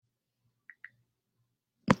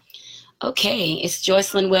Okay, it's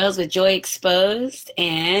Joycelyn Wells with Joy Exposed,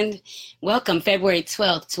 and welcome February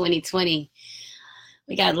 12th, 2020.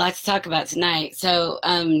 We got lots to talk about tonight.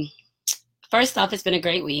 First off, it's been a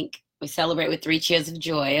great week. We celebrate with three cheers of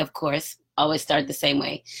joy, of course, always start the same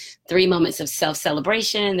way. Three moments of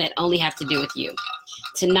self-celebration that only have to do with you.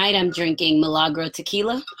 Tonight, I'm drinking Milagro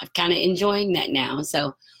tequila. I'm kind of enjoying that now.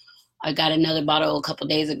 So I got another bottle a couple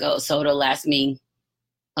days ago, so it'll last me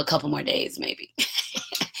a couple more days, maybe.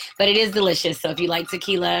 But it is delicious. So if you like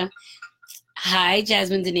tequila, hi,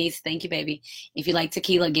 Jasmine Denise. Thank you, baby. If you like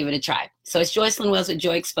tequila, give it a try. So it's Joycelyn Wells with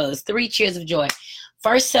Joy Exposed. Three cheers of joy.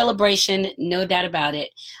 First celebration, no doubt about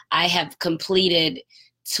it. I have completed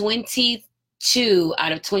 22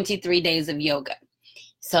 out of 23 days of yoga.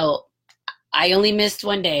 So I only missed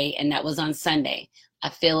one day, and that was on Sunday. I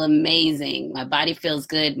feel amazing. My body feels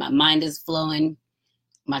good. My mind is flowing.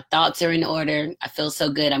 My thoughts are in order. I feel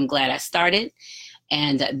so good. I'm glad I started.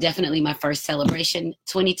 And definitely my first celebration,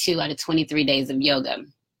 22 out of 23 days of yoga.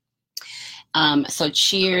 So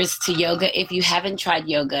cheers to yoga. If you haven't tried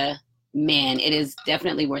yoga, man, it is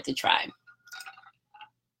definitely worth a try.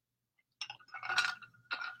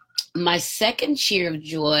 My second cheer of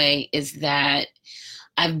joy is that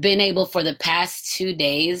I've been able for the past 2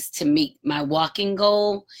 days to meet my walking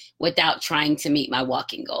goal without trying to meet my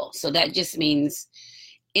walking goal. So that just means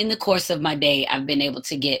in the course of my day, I've been able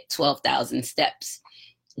to get 12,000 steps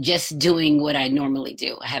just doing what I normally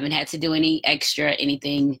do. I haven't had to do any extra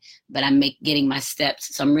anything, but I'm getting my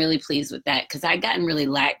steps. So I'm really pleased with that because I've gotten really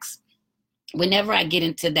lax. Whenever I get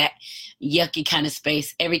into that yucky kind of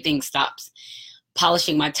space, everything stops.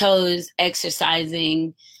 Polishing my toes,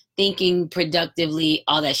 exercising, thinking productively,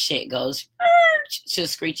 all that shit goes to a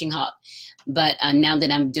screeching halt. But now that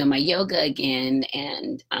I'm doing my yoga again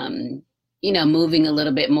and moving a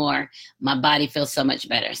little bit more, my body feels so much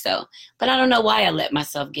better. But I don't know why I let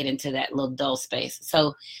myself get into that little dull space.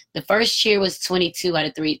 So the first cheer was 22 out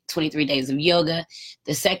of 23 days of yoga.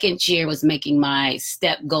 The second cheer was making my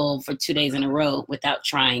step goal for 2 days in a row without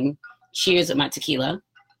trying. Cheers with my tequila.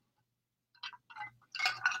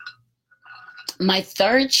 My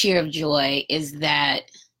third cheer of joy is that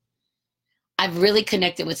I've really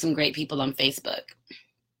connected with some great people on Facebook,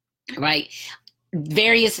 right?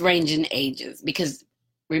 Various range in ages, because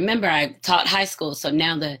remember I taught high school, so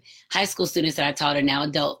now the high school students that I taught are now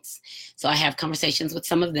adults, so I have conversations with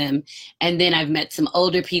some of them, and then I've met some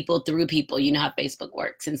older people through people. You know how Facebook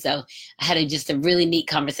works. And so I had just a really neat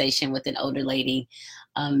conversation with an older lady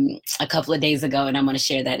a couple of days ago, and I'm going to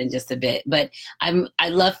share that in just a bit. But I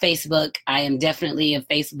love Facebook. I am definitely a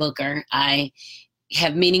Facebooker. I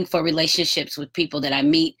have meaningful relationships with people that I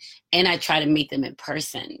meet, and I try to meet them in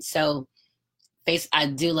person. So I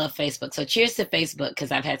do love Facebook. So cheers to Facebook,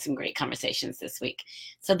 because I've had some great conversations this week.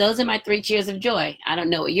 So those are my three cheers of joy. I don't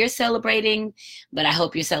know what you're celebrating, but I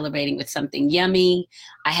hope you're celebrating with something yummy.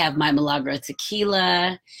 I have my Milagro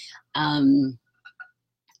tequila, and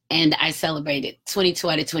I celebrated 22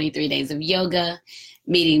 out of 23 days of yoga,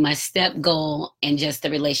 meeting my step goal, and just the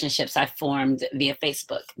relationships I formed via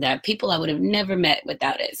Facebook. There are people I would have never met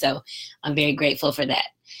without it. So I'm very grateful for that.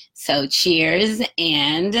 So cheers,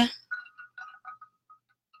 and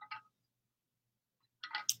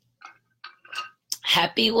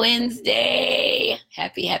happy Wednesday.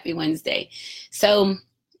 Happy Wednesday. So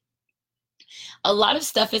a lot of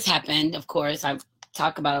stuff has happened. Of course, I've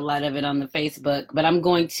talked about a lot of it on the Facebook, but I'm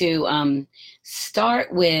going to start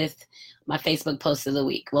with my Facebook post of the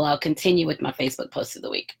week. Well, I'll continue with my Facebook post of the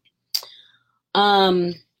week.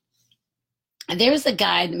 There was a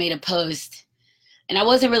guy that made a post, and I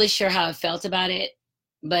wasn't really sure how I felt about it,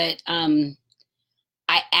 but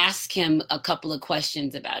I asked him a couple of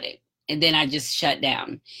questions about it. And then I just shut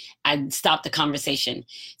down. I stopped the conversation.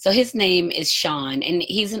 So his name is Sean, and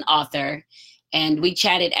he's an author. And we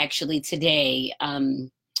chatted actually today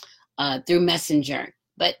through Messenger.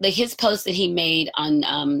 But his post that he made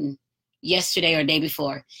on yesterday or day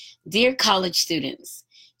before: Dear college students,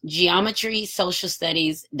 geometry, social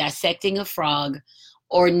studies, dissecting a frog,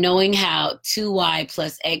 or knowing how 2y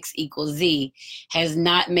plus x equals z has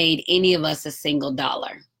not made any of us a single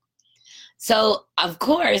dollar. So, of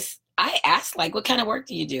course, I asked, what kind of work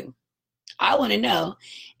do you do? I want to know.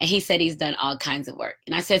 And he said he's done all kinds of work.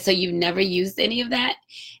 And I said, so you've never used any of that?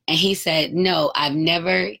 And he said, no, I've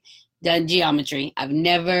never done geometry. I've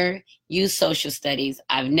never used social studies.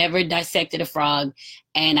 I've never dissected a frog.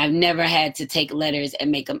 And I've never had to take letters and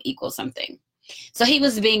make them equal something. So he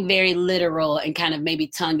was being very literal and kind of maybe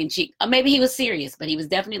tongue in cheek. Or maybe he was serious, but he was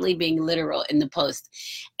definitely being literal in the post.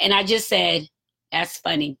 And I just said, that's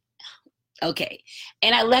funny. Okay.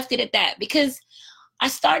 And I left it at that, because I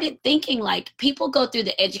started thinking like people go through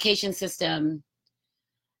the education system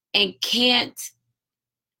and can't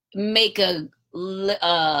make a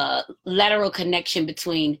lateral connection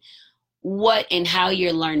between what and how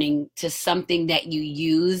you're learning to something that you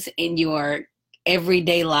use in your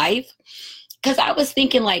everyday life. Because I was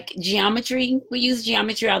thinking like geometry, we use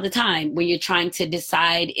geometry all the time when you're trying to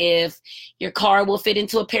decide if your car will fit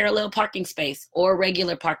into a parallel parking space or a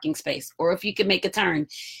regular parking space, or if you can make a turn.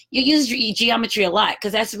 You use geometry a lot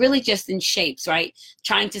because that's really just in shapes, right?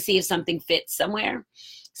 Trying to see if something fits somewhere.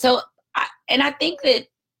 So, I think that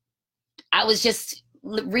I was just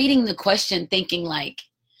reading the question thinking like,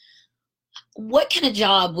 what kind of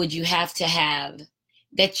job would you have to have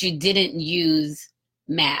that you didn't use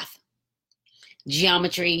math?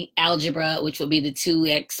 Geometry, algebra, which would be the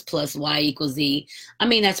 2x plus y equals z. I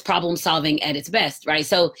mean, that's problem solving at its best, right?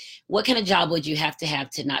 So what kind of job would you have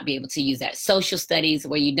to not be able to use that? Social studies,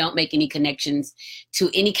 where you don't make any connections to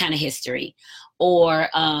any kind of history. Or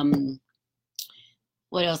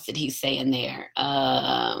what else did he say in there?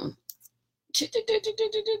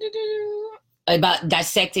 About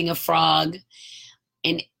dissecting a frog.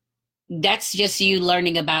 And that's just you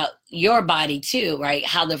learning about your body too, right?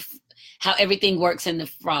 How everything works in the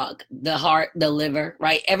frog, the heart, the liver,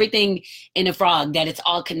 right? Everything in a frog, that it's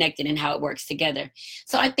all connected and how it works together.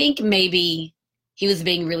 So I think maybe he was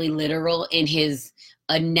being really literal in his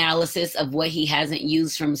analysis of what he hasn't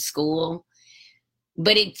used from school.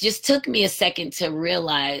 But it just took me a second to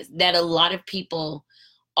realize that a lot of people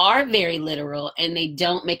are very literal and they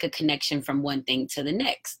don't make a connection from one thing to the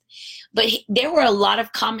next. But there were a lot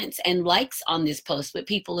of comments and likes on this post with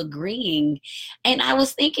people agreeing. And I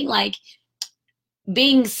was thinking like,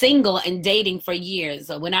 being single and dating for years,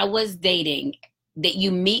 so when I was dating, that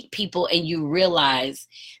you meet people and you realize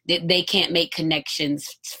that they can't make connections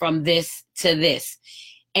from this to this.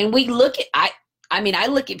 And we look at, I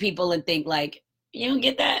look at people and think like, you don't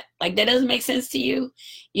get that? Like, that doesn't make sense to you?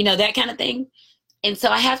 You know, that kind of thing. And so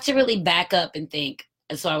I have to really back up and think.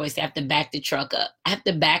 And so I always say I have to back the truck up. I have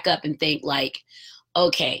to back up and think like,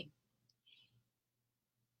 okay,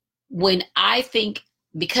 when I think,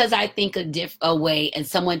 because I think a way and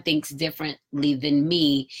someone thinks differently than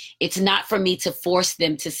me, it's not for me to force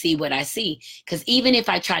them to see what I see. Because even if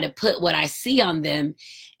I try to put what I see on them,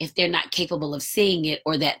 if they're not capable of seeing it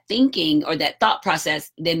or that thinking or that thought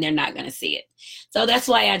process, then they're not going to see it. So that's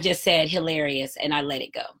why I just said hilarious and I let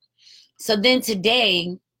it go. So then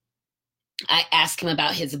today, I asked him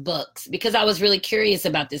about his books because I was really curious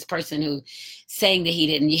about this person who saying that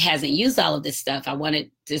he hasn't used all of this stuff. I wanted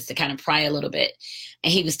just to kind of pry a little bit.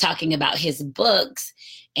 And he was talking about his books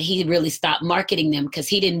and he really stopped marketing them because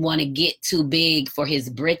he didn't want to get too big for his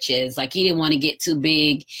britches. Like he didn't want to get too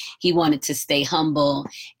big. He wanted to stay humble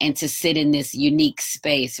and to sit in this unique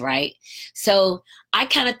space, right? So I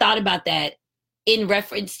kind of thought about that in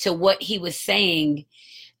reference to what he was saying.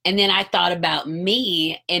 And then I thought about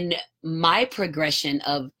me and my progression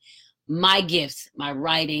of my gifts, my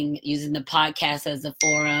writing, using the podcast as a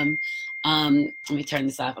forum. Let me turn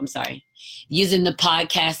this off. I'm sorry. Using the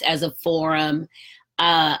podcast as a forum.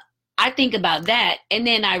 I think about that. And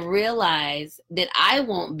then I realize that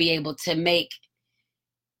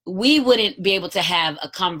we wouldn't be able to have a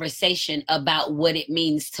conversation about what it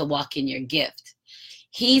means to walk in your gift.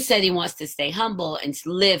 He said he wants to stay humble and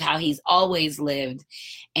live how he's always lived.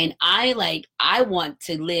 And I want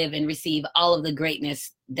to live and receive all of the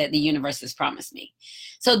greatness that the universe has promised me.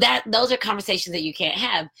 So those are conversations that you can't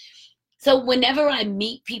have. So whenever I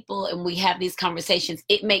meet people and we have these conversations,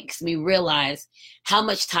 it makes me realize how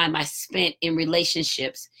much time I spent in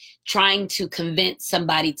relationships trying to convince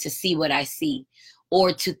somebody to see what I see,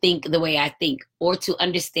 or to think the way I think, or to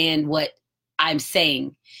understand what I'm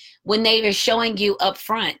saying. When they are showing you up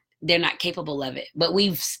front, they're not capable of it. But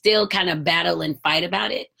we still kind of battle and fight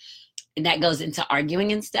about it. And that goes into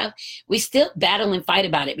arguing and stuff. We still battle and fight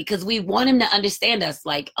about it because we want them to understand us.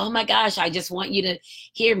 Like, oh my gosh, I just want you to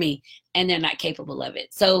hear me. And they're not capable of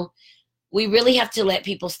it. So we really have to let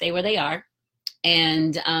people stay where they are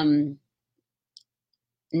and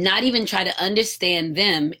not even try to understand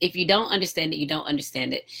them. If you don't understand it, you don't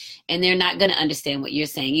understand it. And they're not going to understand what you're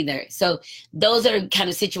saying either. So those are kind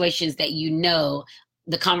of situations that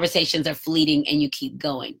the conversations are fleeting and you keep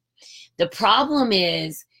going. The problem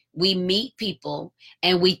is we meet people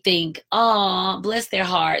and we think, oh, bless their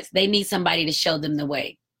hearts, they need somebody to show them the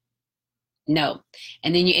way. No.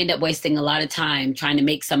 And then you end up wasting a lot of time trying to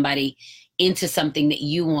make somebody into something that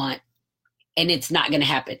you want. And it's not going to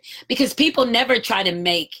happen because people never try to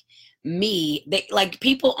make me,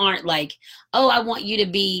 people aren't like, oh, I want you to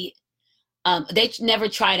be, they never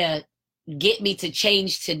try to get me to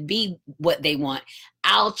change to be what they want.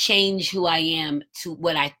 I'll change who I am to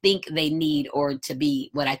what I think they need or to be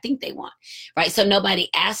what I think they want, right? So nobody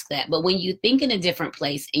asks that. But when you think in a different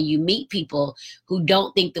place and you meet people who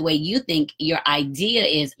don't think the way you think, your idea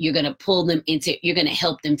is you're going to pull them into, you're going to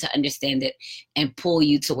help them to understand it and pull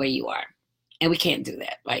you to where you are. And we can't do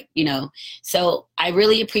that, like, you know. So I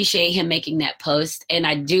really appreciate him making that post. And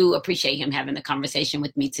I do appreciate him having the conversation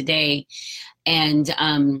with me today.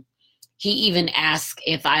 And, he even asked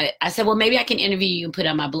if I said, well, maybe I can interview you and put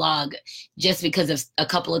on my blog, just because of a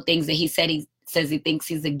couple of things that he said. He says he thinks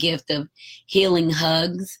he's a gift of healing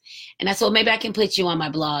hugs. And I said, well, maybe I can put you on my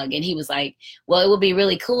blog. And he was like, well, it would be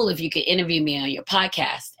really cool if you could interview me on your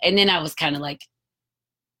podcast. And then I was kind of like,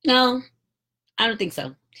 no, I don't think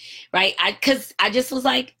so. Right. Cause I just was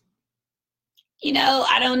like, you know,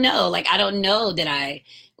 I don't know. Like, I don't know that I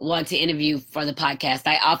want to interview for the podcast.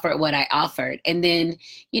 I offered what I offered. And then,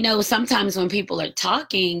 you know, sometimes when people are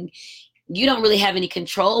talking, you don't really have any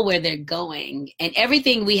control where they're going. And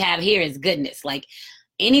everything we have here is goodness. Like,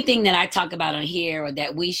 anything that I talk about on here or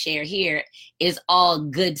that we share here is all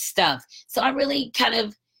good stuff. So I really kind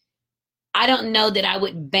of, I don't know that I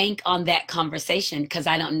would bank on that conversation because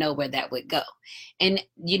I don't know where that would go. And,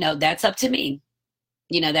 you know, that's up to me.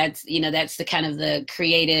 That's the kind of the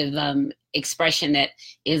creative expression that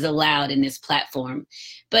is allowed in this platform.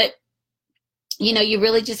 But, you know, you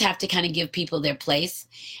really just have to kind of give people their place.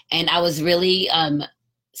 And I was really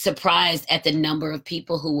surprised at the number of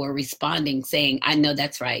people who were responding saying, I know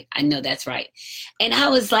that's right. I know that's right. And I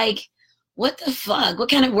was like, what the fuck? What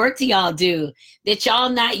kind of work do y'all do that y'all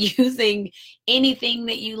not using anything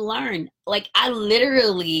that you learn? Like, I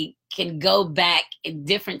literally can go back in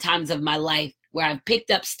different times of my life where I've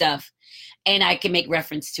picked up stuff and I can make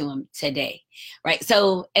reference to them today, right?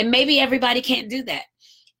 So, and maybe everybody can't do that.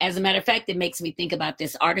 As a matter of fact, it makes me think about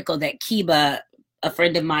this article that Kiba, a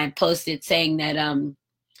friend of mine, posted saying that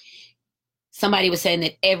somebody was saying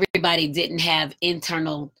that everybody didn't have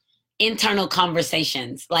internal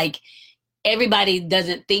conversations. Like, everybody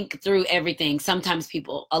doesn't think through everything. Sometimes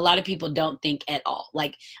a lot of people don't think at all.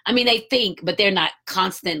 Like, I mean, they think, but they're not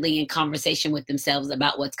constantly in conversation with themselves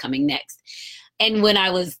about what's coming next. And when I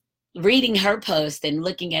was reading her post and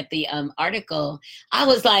looking at the article, I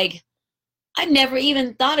was like, I never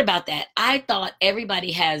even thought about that. I thought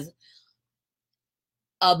everybody has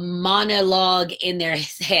a monologue in their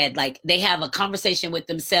head. Like, they have a conversation with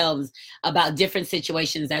themselves about different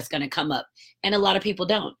situations that's going to come up. And a lot of people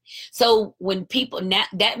don't. So when people,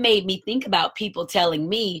 that made me think about people telling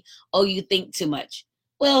me, oh, you think too much.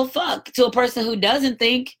 Well, fuck, to a person who doesn't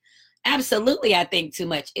think, absolutely, I think too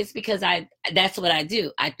much. It's because that's what I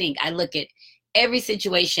do. I think. I look at every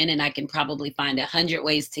situation and I can probably find 100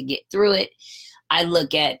 ways to get through it. I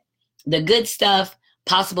look at the good stuff,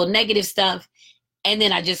 possible negative stuff, and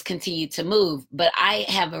then I just continue to move. But I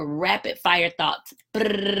have a rapid fire thoughts,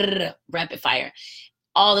 rapid fire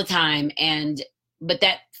all the time. But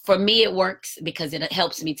that, for me, it works because it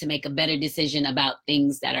helps me to make a better decision about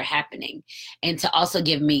things that are happening and to also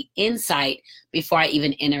give me insight before I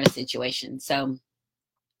even enter a situation. So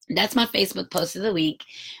that's my Facebook post of the week,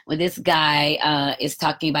 where this guy is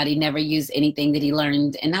talking about he never used anything that he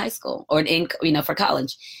learned in high school or for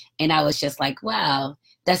college. And I was just like, wow,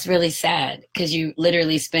 that's really sad, because you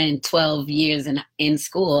literally spend 12 years in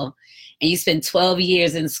school, and you spend 12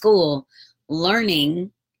 years in school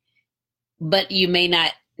learning, but you may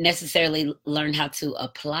not necessarily learn how to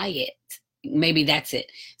apply it. Maybe that's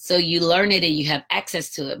it. So you learn it and you have access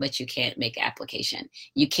to it, but you can't make application.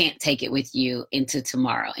 You can't take it with you into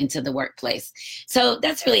tomorrow, into the workplace. So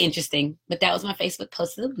that's really interesting. But that was my Facebook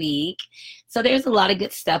post of the week. So there's a lot of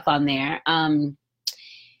good stuff on there.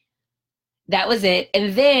 That was it.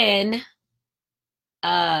 And then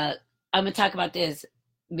I'm going to talk about this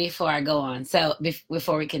before I go on. So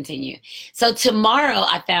before we continue. So tomorrow,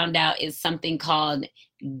 I found out, is something called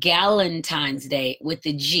Galentine's Day with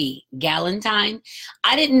the G. Galentine.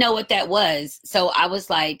 I didn't know what that was. So I was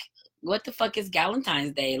like, what the fuck is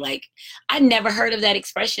Galentine's Day? Like, I never heard of that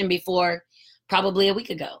expression before, probably a week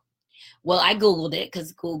ago. Well, I Googled it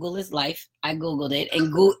because Google is life. I Googled it,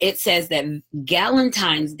 and it says that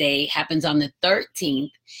Galentine's Day happens on the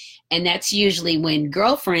 13th. And that's usually when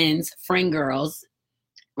girlfriends, friend girls,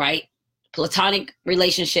 right? Platonic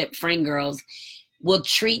relationship friend girls will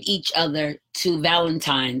treat each other to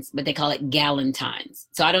Valentine's, but they call it Galentine's.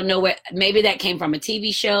 So I don't know where, maybe that came from a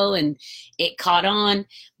TV show and it caught on,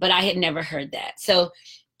 but I had never heard that. So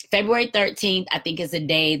February 13th, I think, is a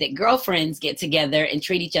day that girlfriends get together and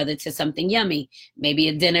treat each other to something yummy. Maybe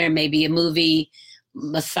a dinner, maybe a movie,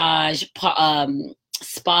 massage,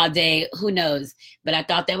 spa day, who knows? But I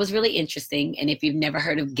thought that was really interesting. And if you've never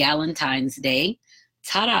heard of Galentine's Day,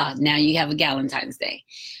 Ta-da! Now you have a Galentine's Day.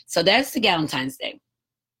 So that's the Galentine's Day.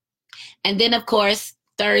 And then of course,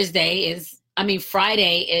 Friday is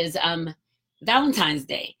Valentine's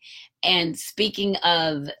Day. And speaking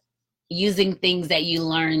of using things that you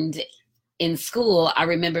learned in school, I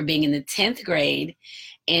remember being in the 10th grade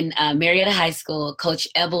in Marietta High School, Coach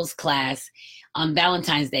Ebel's class on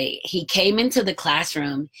Valentine's Day. He came into the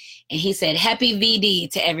classroom and he said, "Happy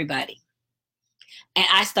VD" to everybody. And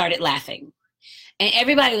I started laughing. And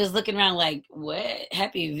everybody was looking around like, "What?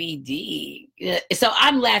 Happy VD?" So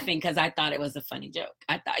I'm laughing because I thought it was a funny joke.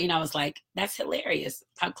 I thought, I was like, that's hilarious.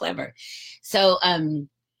 How clever. So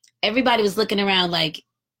everybody was looking around like,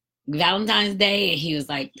 Valentine's Day, and he was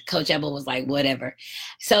like, Coach Ebel was like, whatever.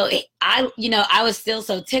 So I was still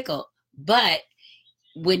so tickled. But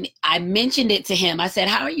when I mentioned it to him, I said,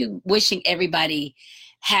 how are you wishing everybody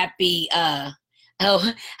happy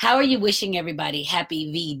how are you wishing everybody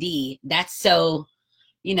happy VD? That's so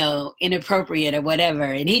inappropriate or whatever.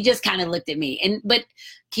 And he just kind of looked at me. But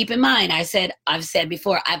keep in mind, I've said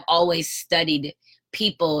before, I've always studied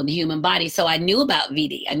people and the human body. So I knew about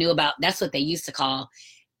VD. That's what they used to call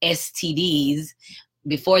STDs.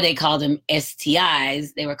 Before they called them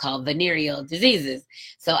STIs, they were called venereal diseases.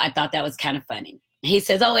 So I thought that was kind of funny. He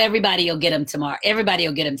says, "Oh, everybody will get them tomorrow. Everybody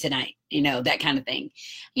will get them tonight." That kind of thing.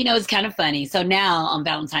 It's kind of funny. So now on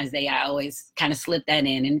Valentine's Day, I always kind of slip that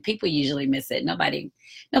in, and people usually miss it.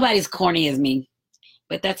 Nobody's corny as me,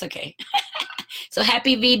 but that's okay. So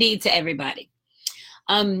happy VD to everybody.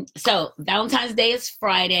 So Valentine's Day is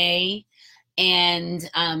Friday, and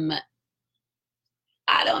I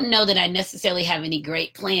don't know that I necessarily have any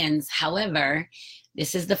great plans. However,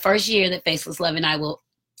 this is the first year that Faceless Love and I will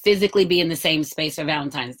physically be in the same space for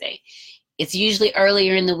Valentine's Day. It's usually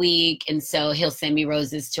earlier in the week, and so he'll send me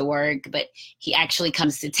roses to work, but he actually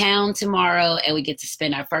comes to town tomorrow, and we get to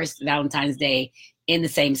spend our first Valentine's Day in the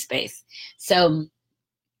same space. So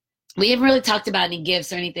we haven't really talked about any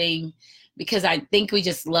gifts or anything, because I think we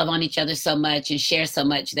just love on each other so much and share so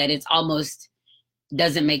much that it's almost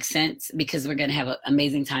doesn't make sense, because we're going to have an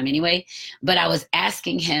amazing time anyway. But I was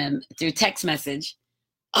asking him through text message.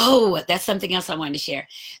 Oh, that's something else I wanted to share.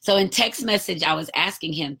 So in text message, I was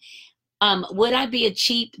asking him, would I be a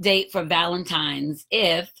cheap date for Valentine's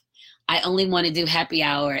if I only want to do happy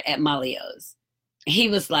hour at Malio's? He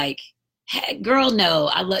was like, "Hey, girl, no,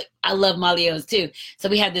 I love Malio's too." So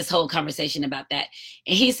we had this whole conversation about that.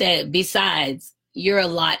 And he said, "Besides, you're a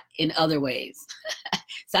lot in other ways."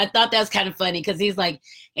 So I thought that was kind of funny, because he's like,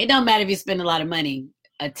 it don't matter if you spend a lot of money.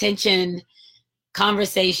 Attention,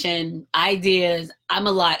 conversation, ideas, I'm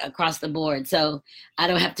a lot across the board. So I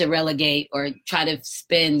don't have to relegate or try to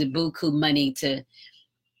spend buku money to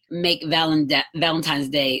make Valentine's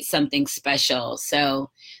Day something special. So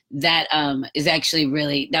that is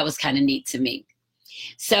actually that was kind of neat to me.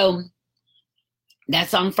 So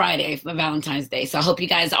that's on Friday for Valentine's Day. So I hope you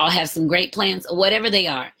guys all have some great plans, whatever they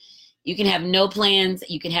are. You can have no plans.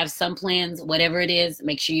 You can have some plans, whatever it is.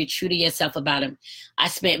 Make sure you're true to yourself about them. I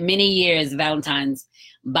spent many years Valentine's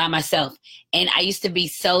by myself, and I used to be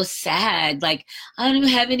so sad. Like, I don't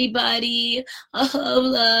have anybody,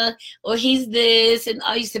 blah, or he's this. And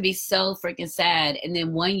I used to be so freaking sad. And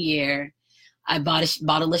then one year I bought a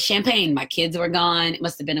bottle of champagne. My kids were gone. It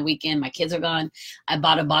must have been a weekend. My kids were gone. I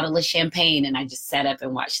bought a bottle of champagne, and I just sat up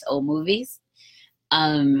and watched old movies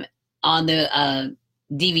on the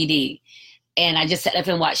DVD. And I just sat up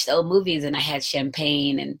and watched old movies, and I had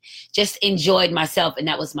champagne and just enjoyed myself. And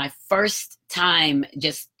that was my first time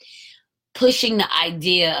just pushing the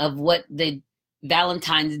idea of what the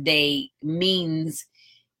Valentine's Day means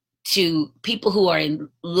to people who are in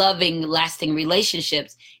loving, lasting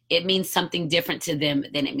relationships. It means something different to them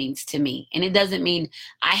than it means to me. And it doesn't mean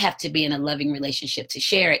I have to be in a loving relationship to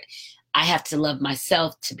share it. I have to love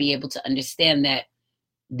myself to be able to understand that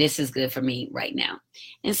this is good for me right now.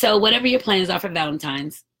 And so whatever your plans are for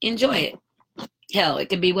Valentine's, enjoy it. Hell, it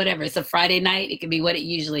could be whatever. It's a Friday night. It could be what it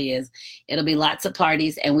usually is. It'll be lots of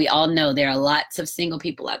parties. And we all know there are lots of single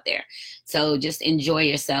people out there. So just enjoy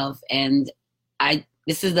yourself. And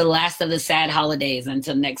this is the last of the sad holidays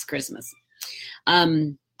until next Christmas.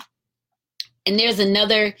 And there's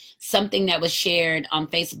another something that was shared on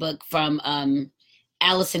Facebook from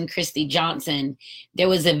Allison Christie Johnson. There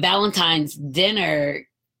was a Valentine's dinner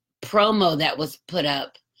promo that was put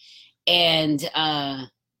up, and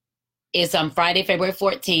it's on Friday, February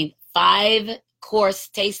 14th, 5-course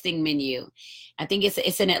tasting menu. I think it's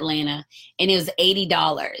in Atlanta, and it was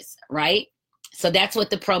 $80, right? So that's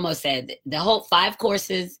what the promo said. The whole 5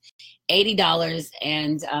 courses, $80.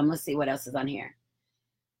 And let's see what else is on here.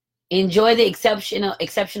 Enjoy the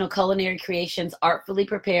exceptional culinary creations artfully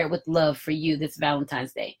prepared with love for you this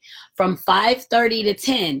Valentine's Day. From 5:30 to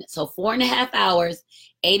 10, so 4.5 hours,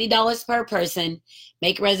 $80 per person.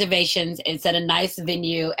 Make reservations and set a nice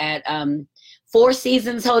venue at Four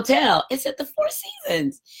Seasons Hotel. It's at the Four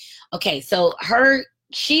Seasons. Okay, so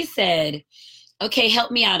she said, okay,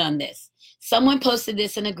 help me out on this. Someone posted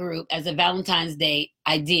this in a group as a Valentine's Day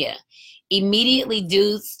idea. Immediately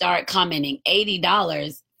dudes start commenting,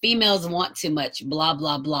 $80, females want too much, blah,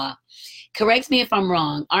 blah, blah. Correct me if I'm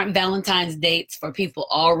wrong. Aren't Valentine's dates for people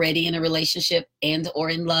already in a relationship and or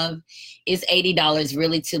in love? Is $80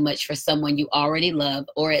 really too much for someone you already love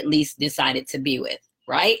or at least decided to be with,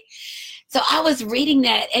 right? So I was reading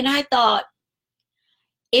that and I thought,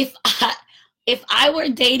 if I were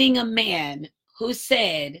dating a man who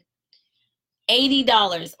said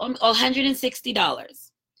 $80 or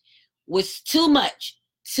 $160 was too much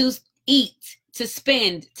to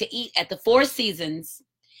spend at the Four Seasons,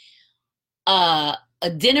 a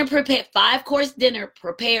dinner prepared, 5-course dinner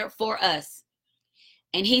prepared for us,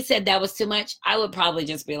 and he said that was too much, I would probably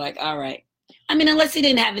just be like, all right. I mean, unless he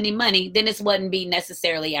didn't have any money, then this wouldn't be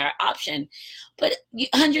necessarily our option. But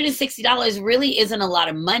 $160 really isn't a lot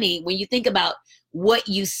of money when you think about what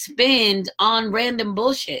you spend on random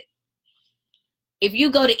bullshit. If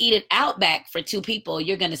you go to eat at Outback for 2 people,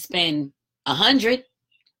 you're going to spend $100.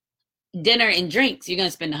 Dinner and drinks, you're going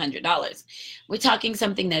to spend $100. We're talking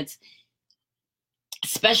something that's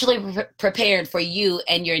specially prepared for you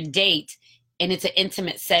and your date, and it's an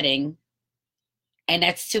intimate setting, and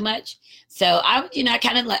that's too much. So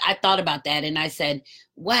I thought about that, and I said,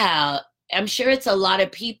 wow, I'm sure it's a lot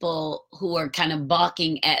of people who are kind of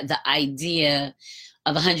balking at the idea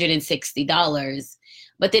of $160,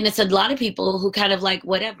 but then it's a lot of people who kind of like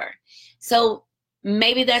whatever. So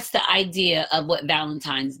maybe that's the idea of what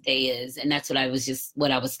Valentine's Day is. And that's what I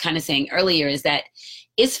was kind of saying earlier, is that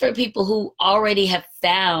it's for people who already have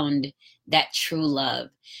found that true love,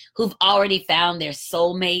 who've already found their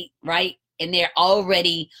soulmate, right? And they're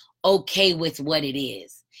already okay with what it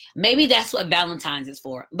is. Maybe that's what Valentine's is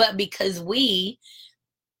for. But because we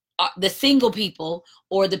are the single people,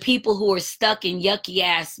 or the people who are stuck in yucky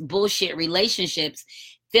ass bullshit relationships,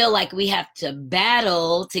 feel like we have to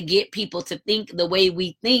battle to get people to think the way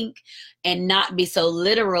we think and not be so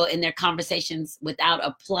literal in their conversations without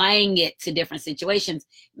applying it to different situations.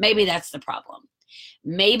 Maybe that's the problem.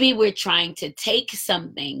 Maybe we're trying to take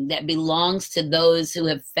something that belongs to those who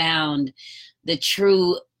have found the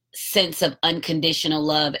true sense of unconditional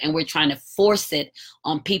love, and we're trying to force it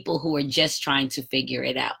on people who are just trying to figure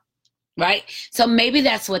it out, right? So maybe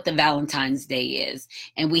that's what the Valentine's Day is.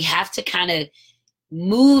 And we have to kind of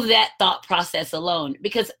move that thought process alone,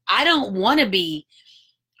 because I don't want to be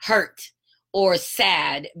hurt or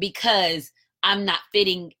sad because I'm not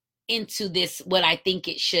fitting into this, what I think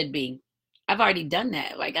it should be. I've already done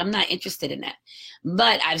that. Like, I'm not interested in that.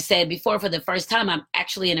 But I've said before, for the first time, I'm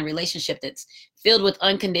actually in a relationship that's filled with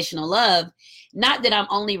unconditional love. Not that I'm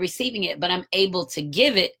only receiving it, but I'm able to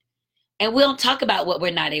give it. And we don't talk about what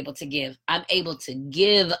we're not able to give. I'm able to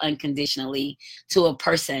give unconditionally to a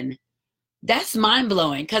person. That's mind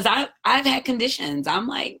blowing, because I've had conditions. I'm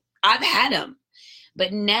like, I've had them,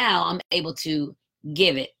 but now I'm able to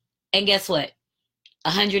give it. And guess what?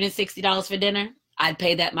 $160 for dinner, I'd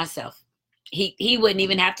pay that myself. He wouldn't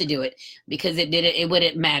even have to do it, because it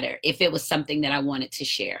wouldn't matter if it was something that I wanted to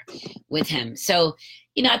share with him. So,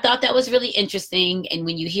 I thought that was really interesting. And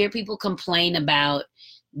when you hear people complain about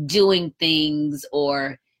doing things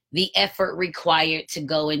or the effort required to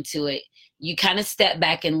go into it, you kind of step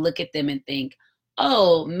back and look at them and think,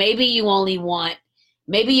 oh, maybe you're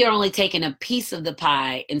only taking a piece of the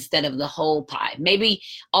pie instead of the whole pie. Maybe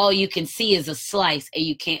all you can see is a slice and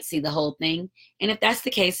you can't see the whole thing. And if that's the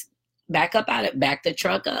case, back up out of it, back the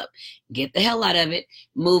truck up, get the hell out of it,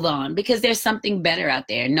 move on, because there's something better out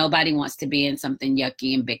there. Nobody wants to be in something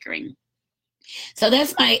yucky and bickering. So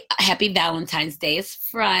that's my happy Valentine's Day. It's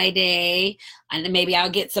Friday, and maybe I'll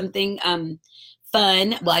get something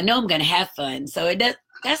fun. Well, I know I'm going to have fun. So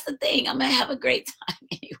that's the thing. I'm going to have a great time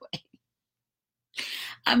anyway.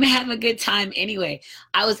 I'm going to have a good time anyway.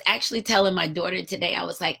 I was actually telling my daughter today, I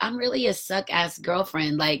was like, I'm really a suck-ass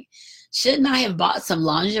girlfriend. Like, shouldn't I have bought some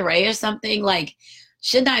lingerie or something? Like,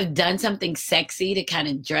 shouldn't I have done something sexy to kind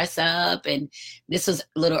of dress up? And this was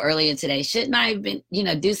a little earlier today. Shouldn't I have been,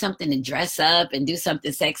 do something to dress up and do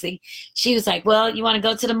something sexy? She was like, well, you want to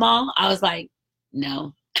go to the mall? I was like,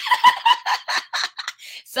 no.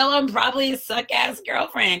 So I'm probably a suck-ass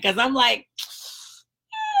girlfriend, because I'm like,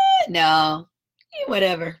 no,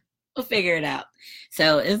 whatever. We'll figure it out.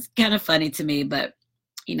 So it's kind of funny to me, but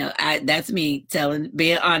That's me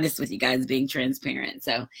being honest with you guys, being transparent.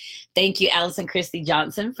 So thank you, Allison Christie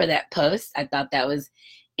Johnson, for that post. I thought that was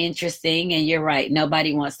interesting. And you're right.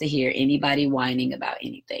 Nobody wants to hear anybody whining about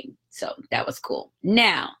anything. So that was cool.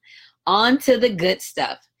 Now, on to the good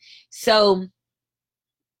stuff. So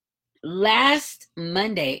last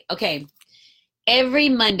Monday, okay, every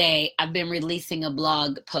Monday I've been releasing a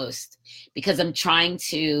blog post because I'm trying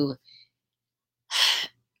to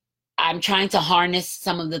harness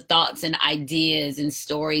some of the thoughts and ideas and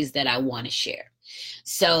stories that I want to share.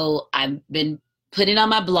 So I've been putting on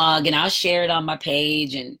my blog, and I'll share it on my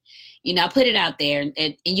page, and I put it out there,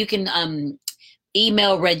 and you can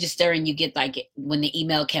email register, and you get, like, when the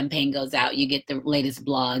email campaign goes out, you get the latest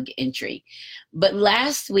blog entry. But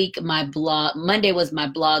last week, Monday was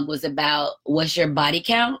about, what's your body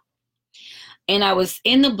count? And I was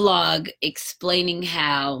in the blog explaining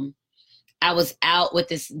how I was out with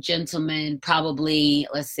this gentleman, probably,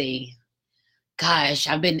 let's see, gosh,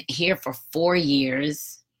 I've been here for 4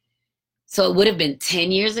 years. So it would have been 10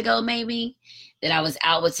 years ago, maybe, that I was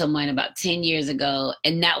out with someone about 10 years ago.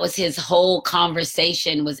 And that was his whole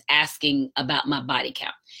conversation, was asking about my body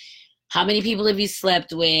count. How many people have you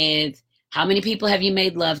slept with? How many people have you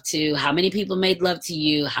made love to? How many people made love to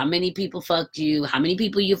you? How many people fucked you? How many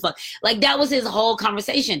people you fucked? Like, that was his whole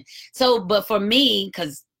conversation. So, but for me,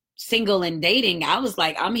 because single and dating, I was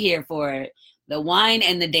like, I'm here for the wine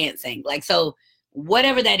and the dancing. Like, so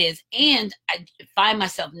whatever that is. And I find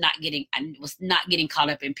myself I was not getting caught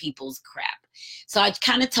up in people's crap. So I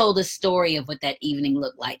kind of told a story of what that evening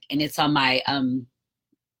looked like. And it's on my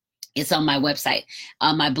website,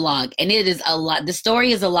 on my blog. And it is a lot. The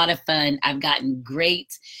story is a lot of fun. I've gotten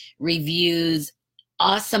great reviews,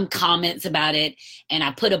 awesome comments about it. And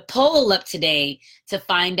I put a poll up today to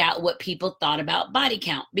find out what people thought about body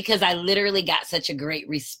count, because I literally got such a great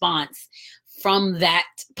response from that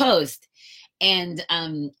post. And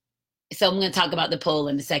so I'm going to talk about the poll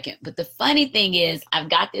in a second. But the funny thing is, I've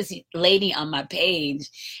got this lady on my page,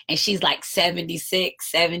 and she's like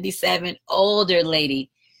 76, 77, older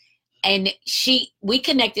lady. And we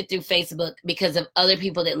connected through Facebook because of other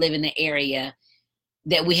people that live in the area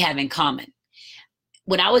that we have in common.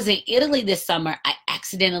 When I was in Italy this summer, I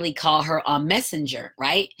accidentally called her on Messenger,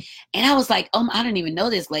 right? And I was like, oh, I don't even know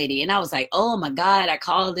this lady. And I was like, oh my God, I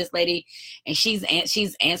called this lady, and she's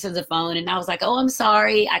answered the phone. And I was like, oh, I'm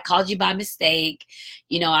sorry, I called you by mistake.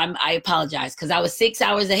 I apologize, because I was 6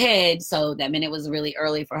 hours ahead. So that meant it was really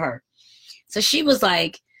early for her. So she was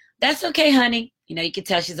like, that's okay, honey. You can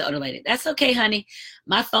tell she's an older lady. That's okay, honey.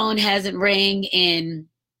 My phone hasn't rang in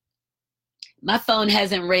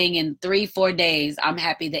 3-4 days. I'm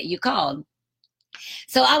happy that you called.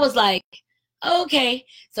 So I was like, okay.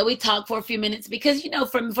 So we talked for a few minutes, because,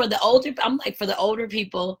 for the older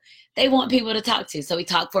people, they want people to talk to. So we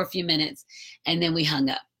talked for a few minutes, and then we hung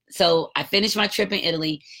up. So I finished my trip in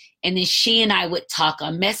Italy, and then she and I would talk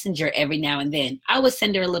on Messenger every now and then. I would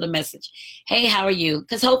send her a little message. Hey, how are you?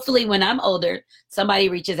 Because hopefully when I'm older, somebody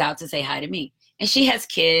reaches out to say hi to me. And she has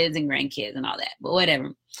kids and grandkids and all that, but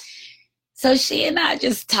whatever. So she and I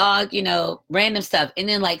just talk, random stuff. And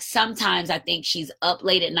then, like, sometimes I think she's up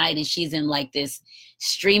late at night and she's in like this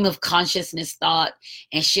stream of consciousness thought,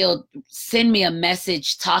 and she'll send me a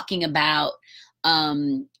message talking about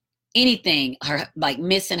anything, her, like,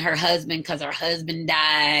 missing her husband because her husband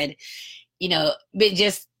died, but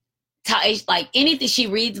just like anything. She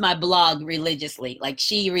reads my blog religiously. Like,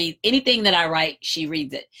 she reads anything that I write, she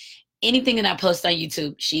reads it. Anything that I post on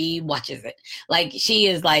YouTube, she watches it. Like, she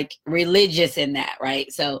is like religious in that,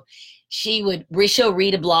 right? So she'll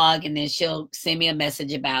read a blog, and then she'll send me a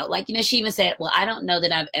message about, like, she even said, well, I don't know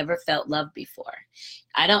that I've ever felt love before.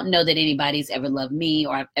 I don't know that anybody's ever loved me,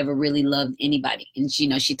 or I've ever really loved anybody. And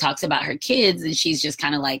she talks about her kids, and she's just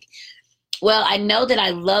kind of like, well, I know that I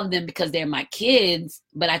love them because they're my kids,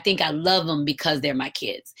 but I think I love them because they're my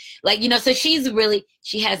kids. Like, so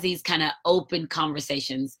she has these kind of open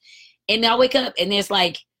conversations. And I wake up, and there's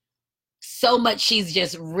like so much she's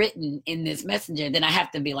just written in this messenger. Then I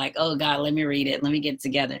have to be like, oh God, let me read it. Let me get it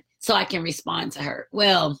together so I can respond to her.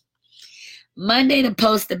 Well, Monday, the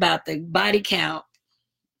post about the body count,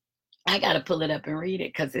 I got to pull it up and read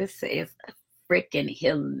it, because it's freaking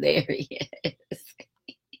hilarious.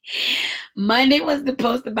 Monday was the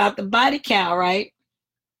post about the body count, right?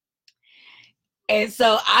 And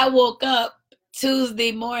so I woke up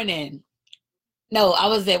Tuesday morning. No, I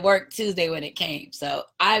was at work Tuesday when it came. So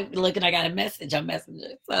I got a message on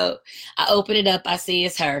Messenger. So I open it up, I see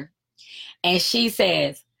it's her. And she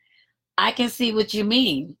says, I can see what you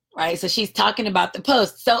mean, right? So she's talking about the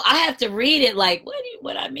post. So I have to read it like,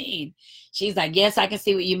 what I mean. She's like, yes, I can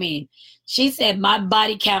see what you mean. She said, my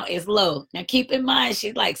body count is low. Now, keep in mind,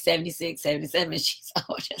 she's like 76, 77. She's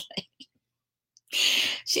older.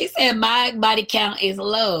 She said, my body count is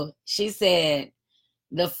low. She said,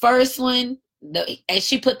 the first one, and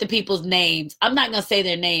she put the people's names. I'm not going to say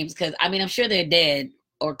their names because, I mean, I'm sure they're dead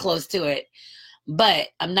or close to it. But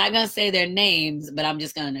I'm not going to say their names, but I'm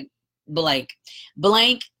just going to blank.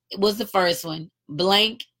 Blank was the first one.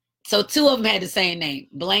 Blank. So two of them had the same name.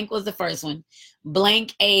 Blank was the first one.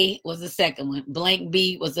 Blank A was the second one. Blank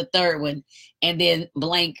B was the third one. And then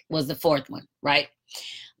blank was the fourth one, right?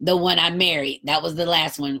 The one I married. That was the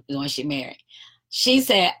last one, the one she married. She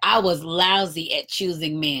said, I was lousy at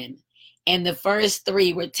choosing men. And the first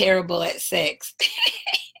three were terrible at sex.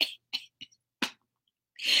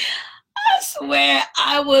 I swear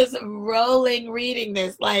I was rolling reading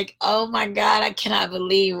this like, oh my God, I cannot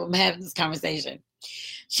believe I'm having this conversation.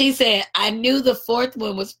 She said, I knew the fourth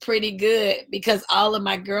one was pretty good because all of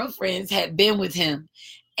my girlfriends had been with him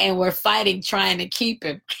and were fighting trying to keep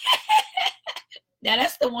him. Now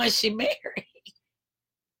that's the one she married.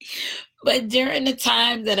 But during the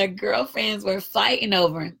time that her girlfriends were fighting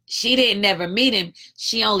over him, she didn't never meet him.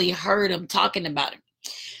 She only heard him talking about him.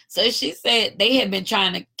 So she said they had been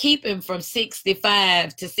trying to keep him from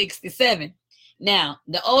 65 to 67. Now,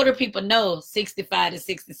 the older people know 65 to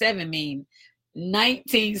 67 mean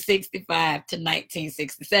 1965 to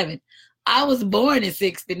 1967. I was born in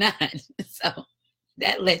 69, so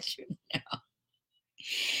that lets you know.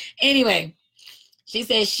 Anyway, she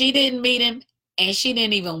said she didn't meet him and she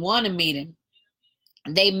didn't even want to meet him.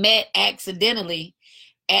 They met accidentally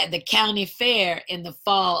at the county fair in the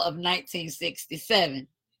fall of 1967.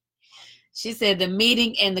 She said the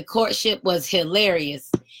meeting and the courtship was hilarious.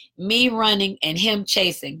 Me running and him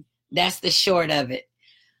chasing. That's the short of it.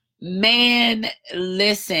 Man,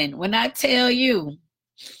 listen, when I tell you,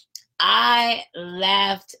 I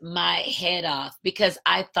laughed my head off because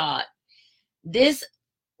I thought this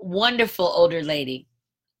wonderful older lady,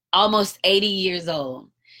 almost 80 years old,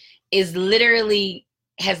 has literally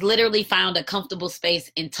found a comfortable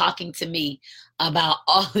space in talking to me about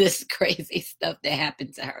all this crazy stuff that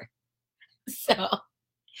happened to her. So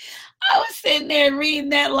I was sitting there reading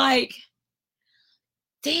that like,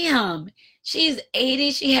 damn, she's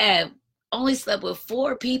 80. She had only slept with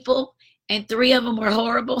 4 people and 3 of them were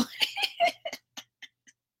horrible.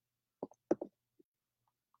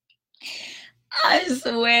 I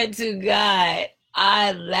swear to God,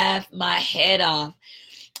 I laughed my head off.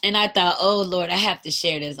 And I thought, oh, Lord, I have to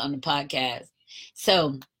share this on the podcast.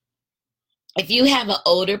 So if you have an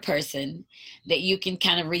older person that you can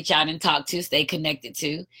kind of reach out and talk to, stay connected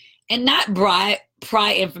to, and not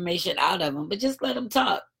pry information out of them, but just let them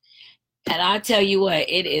talk. And I'll tell you what,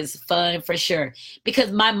 it is fun for sure.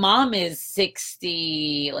 Because my mom is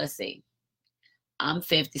 60, let's see, I'm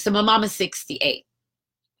 50. So my mom is 68.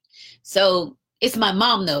 So it's my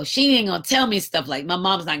mom, though. She ain't going to tell me stuff like, my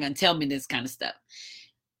mom's not going to tell me this kind of stuff.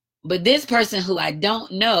 But this person who I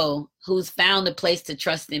don't know, who's found a place to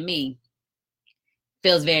trust in me,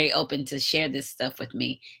 feels very open to share this stuff with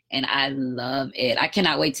me. And I love it. I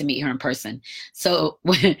cannot wait to meet her in person. So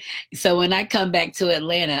when I come back to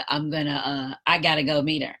Atlanta, I got to go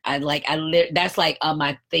meet her. That's like on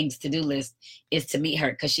my things to do list is to meet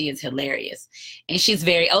her because she is hilarious. And she's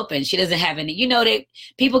very open. She doesn't have any,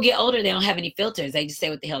 people get older, they don't have any filters. They just say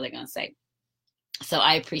what the hell they're going to say. So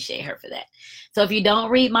I appreciate her for that. So if you don't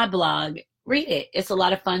read my blog, read it. It's a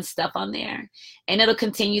lot of fun stuff on there. And it'll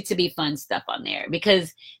continue to be fun stuff on there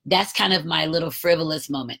because that's kind of my little frivolous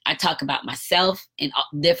moment. I talk about myself in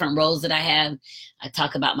different roles that I have. I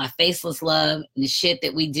talk about my faceless love and the shit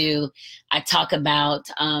that we do. I talk about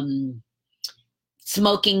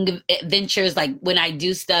smoking ventures, like when I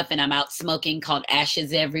do stuff and I'm out smoking called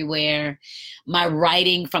Ashes Everywhere, my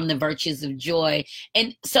writing from the Virtues of Joy.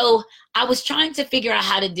 And so I was trying to figure out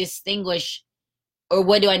how to distinguish or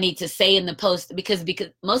what do I need to say in the post? Because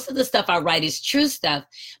most of the stuff I write is true stuff,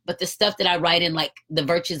 but the stuff that I write in like the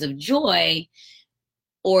Virtues of Joy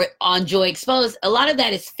or on Joy Exposed, a lot of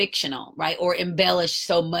that is fictional, right? Or embellished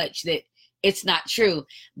so much that it's not true.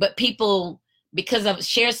 But people, because I've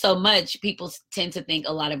shared so much, people tend to think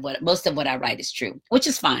most of what I write is true, which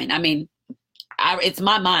is fine. I mean, it's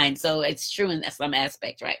my mind, so it's true in some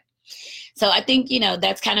aspect, right? So I think,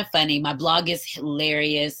 that's kind of funny. My blog is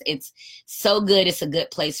hilarious. It's so good. It's a good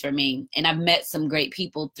place for me. And I've met some great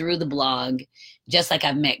people through the blog, just like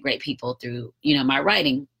I've met great people through, my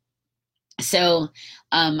writing. So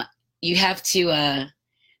you have to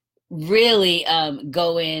really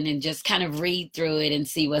go in and just kind of read through it and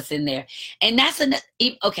see what's in there. And that's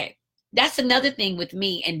okay. That's another thing with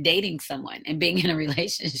me and dating someone and being in a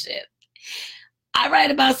relationship. I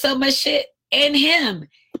write about so much shit, and him,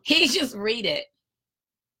 he just read it.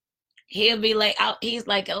 He'll be like, he's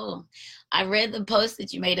like, oh, I read the post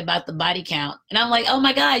that you made about the body count. And I'm like, oh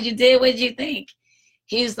my God, you did? What did you think?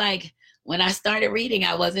 He was like, when I started reading,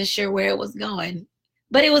 I wasn't sure where it was going,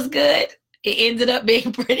 but it was good. It ended up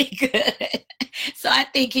being pretty good. So I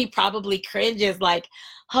think he probably cringes like,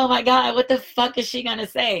 oh my God, what the fuck is she gonna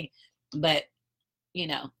say? But you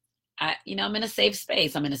know, I'm in a safe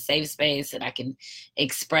space. I'm in a safe space and I can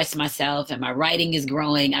express myself, and my writing is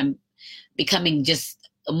growing. I'm becoming just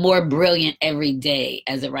more brilliant every day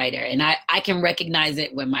as a writer. And I can recognize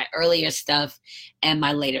it with my earlier stuff and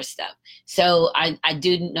my later stuff. So I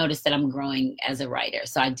do notice that I'm growing as a writer.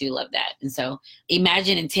 So I do love that. And so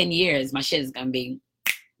imagine in 10 years, my shit is going to be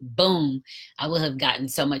boom. I will have gotten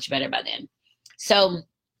so much better by then. So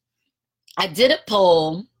I did a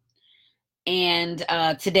poll. And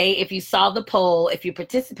today, if you saw the poll, if you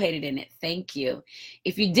participated in it, thank you.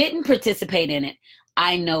 If you didn't participate in it,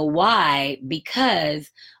 I know why, because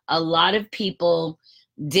a lot of people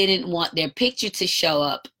didn't want their picture to show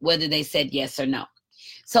up, whether they said yes or no.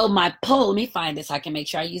 So my poll, let me find this so I can make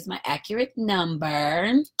sure I use my accurate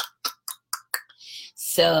number.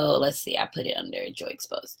 So let's see, I put it under Joy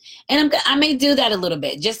Exposed. And I may do that a little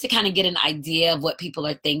bit just to kind of get an idea of what people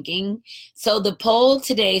are thinking. So the poll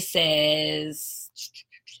today says,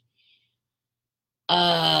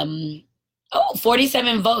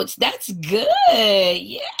 47 votes. That's good.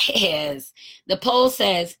 Yes. The poll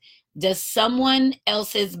says, does someone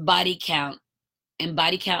else's body count, and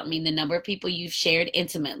body count mean the number of people you've shared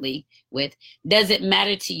intimately with, does it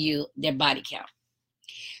matter to you, their body count?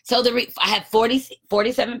 So I had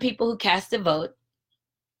 47 people who cast a vote.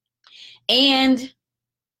 And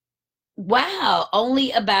wow,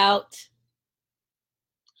 only about,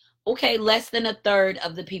 less than a third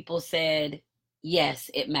of the people said, yes,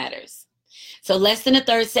 it matters. So less than a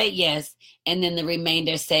third said yes, and then the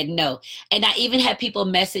remainder said no. And I even had people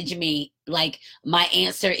message me like, my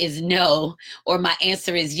answer is no, or my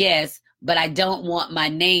answer is yes, but I don't want my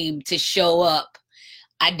name to show up.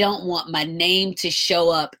 I don't want my name to show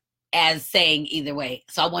up as saying either way.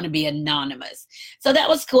 So I want to be anonymous. So that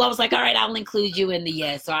was cool. I was like, all right, I'll include you in the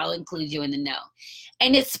yes, or I'll include you in the no.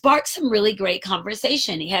 And it sparked some really great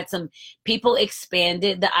conversation. He had some people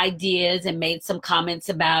expanded the ideas and made some comments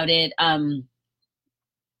about it. And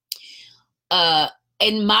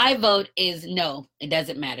my vote is no, it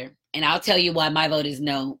doesn't matter. And I'll tell you why my vote is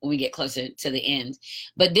no when we get closer to the end.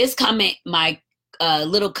 But this comment, my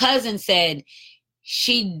little cousin said,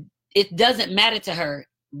 it doesn't matter to her,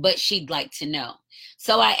 but she'd like to know.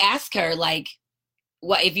 So I asked her, like,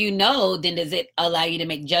 well, if you know, then does it allow you to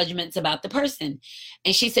make judgments about the person?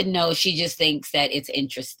 And she said, no, she just thinks that it's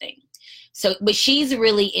interesting. So, but she's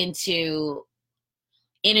really into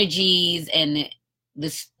energies and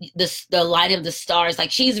the light of the stars. Like,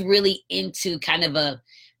 she's really into kind of a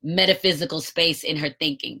metaphysical space in her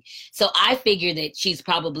thinking. So I figure that she's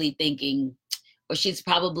probably thinking, or she's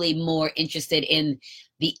probably more interested in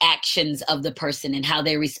the actions of the person and how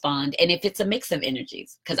they respond. And if it's a mix of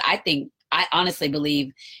energies, because I honestly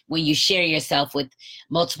believe when you share yourself with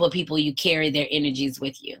multiple people, you carry their energies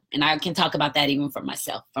with you. And I can talk about that even for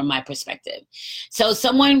myself, from my perspective. So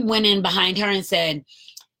someone went in behind her and said,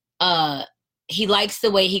 he likes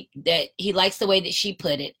the way that she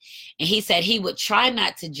put it. And he said he would try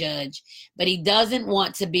not to judge, but he doesn't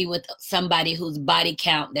want to be with somebody whose body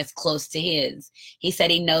count that's close to his. He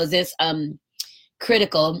said he knows it's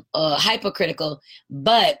hypocritical,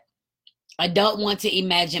 but I don't want to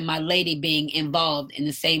imagine my lady being involved in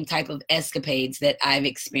the same type of escapades that I've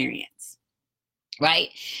experienced. Right?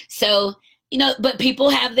 So, but people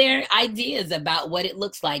have their ideas about what it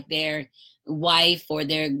looks like. Their wife or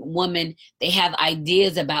their woman, they have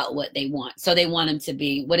ideas about what they want. So they want them to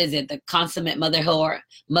be, the consummate mother whore.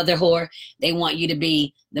 They want you to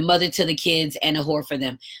be the mother to the kids and a whore for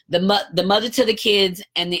them. The mother to the kids,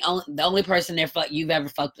 and the only person you've ever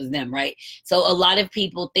fucked was them, right? So a lot of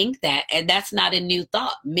people think that, and that's not a new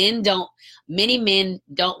thought. Many men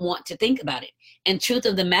don't want to think about it. And truth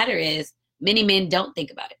of the matter is, many men don't think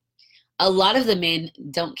about it. A lot of the men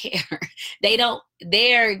don't care.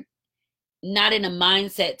 They're not in a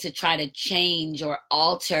mindset to try to change or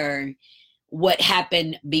alter what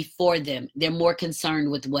happened before them. They're more concerned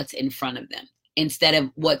with what's in front of them instead of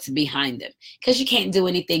what's behind them, because you can't do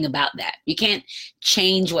anything about that. You can't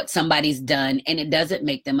change what somebody's done, and it doesn't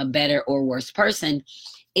make them a better or worse person.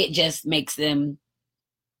 It just makes them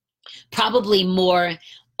probably more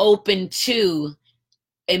open to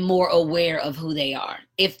and more aware of who they are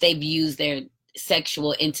if they've used their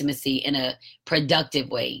sexual intimacy in a productive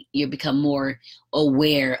way. You become more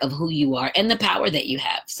aware of who you are and the power that you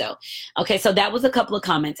have. So, okay, so that was a couple of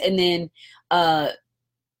comments. And then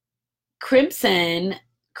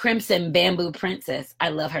Crimson Bamboo Princess. I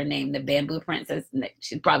love her name, the Bamboo Princess.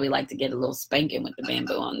 She'd probably like to get a little spanking with the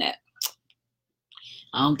bamboo on that.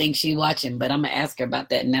 I don't think she's watching, but I'm going to ask her about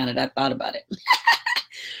that now that I thought about it.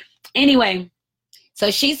 Anyway,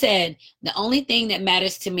 so she said, the only thing that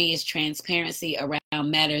matters to me is transparency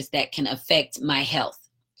around matters that can affect my health.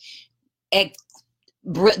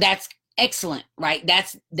 That's excellent, right?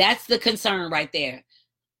 That's the concern right there.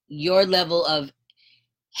 Your level of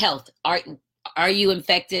health. Are you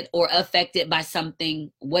infected or affected by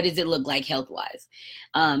something? What does it look like health-wise?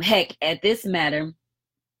 Heck, at this matter,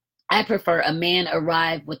 I prefer a man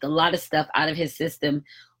arrive with a lot of stuff out of his system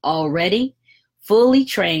already, fully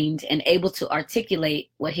trained and able to articulate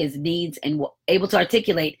his needs and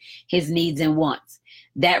wants.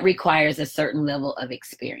 That requires a certain level of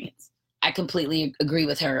experience. I completely agree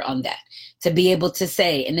with her on that. To be able to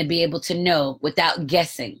say and to be able to know without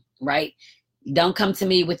guessing, right? Don't come to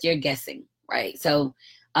me with your guessing, right? So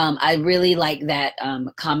I really like that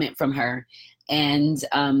comment from her. And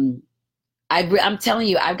I'm telling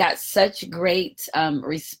you, I've got such great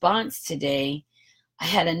response today. I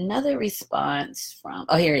had another response from,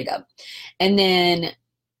 oh, here you go. And then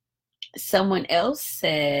someone else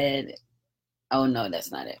said, oh, no,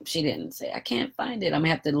 that's not it. She didn't say, I can't find it. I'm going to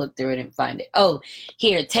have to look through it and find it. Oh,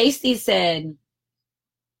 here, Tasty said,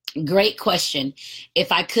 great question.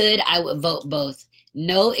 If I could, I would vote both.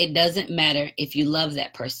 No, it doesn't matter if you love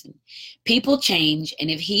that person. People change, and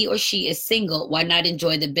if he or she is single, why not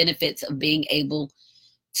enjoy the benefits of being able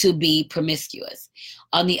to be promiscuous?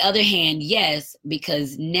 On the other hand, yes,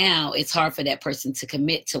 because now it's hard for that person to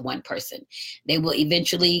commit to one person. They will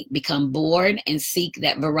eventually become bored and seek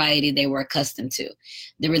that variety they were accustomed to.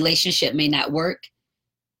 The relationship may not work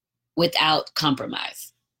without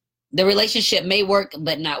compromise. The relationship may work,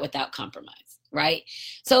 but not without compromise, right?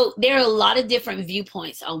 So there are a lot of different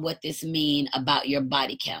viewpoints on what this means about your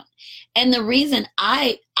body count. And the reason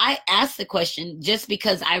I asked the question just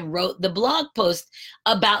because I wrote the blog post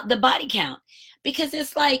about the body count, because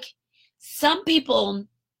it's like some people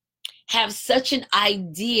have such an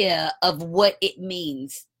idea of what it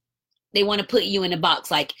means. They want to put you in a box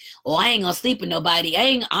like, oh, I ain't gonna sleep with nobody.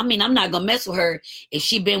 I'm not gonna mess with her if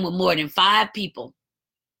she been with more than 5 people.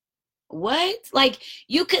 What? Like,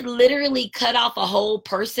 you could literally cut off a whole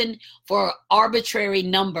person for an arbitrary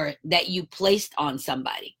number that you placed on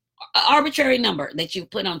somebody. An arbitrary number that you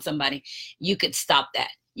put on somebody. You could stop that.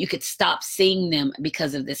 You could stop seeing them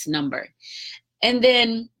because of this number. And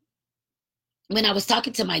then when I was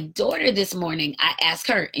talking to my daughter this morning, I asked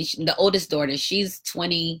her, and the oldest daughter, she's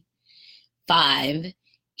 25.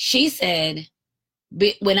 She said,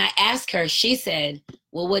 when I asked her, she said,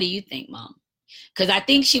 well, what do you think, Mom? Because I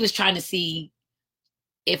think she was trying to see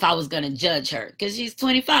if I was going to judge her because she's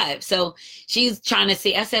 25. So she's trying to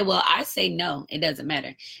see. I said, well, I say no, it doesn't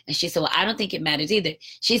matter. And she said, well, I don't think it matters either.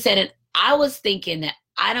 She said, and I was thinking that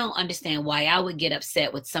I don't understand why I would get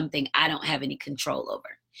upset with something I don't have any control over.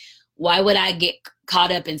 Why would I get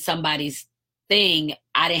caught up in somebody's thing?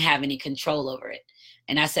 I didn't have any control over it.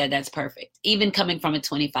 And I said, that's perfect. Even coming from a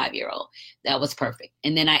 25-year-old, that was perfect.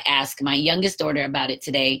 And then I asked my youngest daughter about it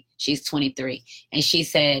today. She's 23. And she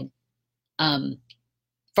said,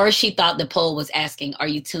 first she thought the poll was asking, are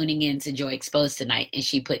you tuning in to Joy Exposed tonight? And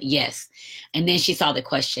she put yes. And then she saw the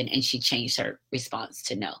question and she changed her response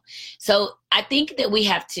to no. So I think that we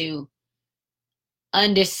have to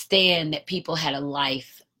understand that people had a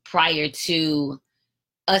life prior to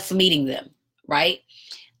us meeting them, right?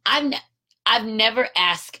 I've never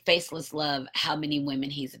asked Faceless Love how many women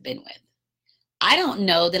he's been with. I don't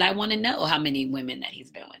know that I want to know how many women that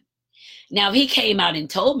he's been with. Now, if he came out and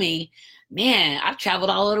told me, man, I've traveled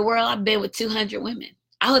all over the world, I've been with 200 women,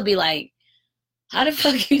 I would be like, how the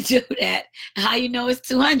fuck you do that? How you know it's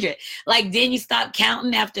 200? Like, didn't you stop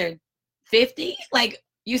counting after 50? Like,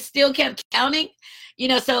 you still kept counting?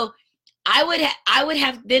 So I would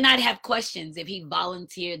have questions if he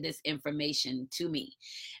volunteered this information to me.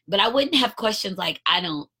 But I wouldn't have questions like,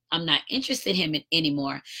 I'm not interested in him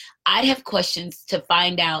anymore. I'd have questions to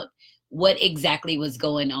find out what exactly was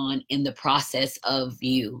going on in the process of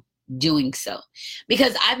you doing so.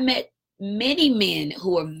 Because I've met many men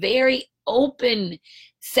who are very open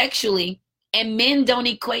sexually, and men don't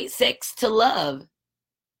equate sex to love.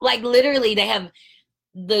 Like, literally,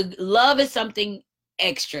 the love is something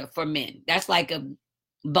extra for men. That's like a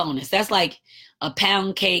bonus. That's like a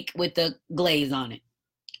pound cake with the glaze on it.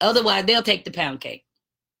 Otherwise, they'll take the pound cake.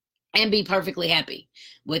 and be perfectly happy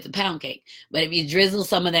with the pound cake. But if you drizzle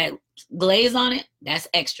some of that glaze on it, that's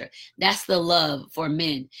extra. That's the love for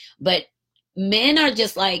men. But men are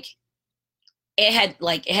just like, it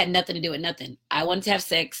had nothing to do with nothing. I wanted to have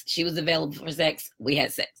sex. She was available for sex. We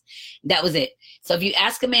had sex. That was it. So if you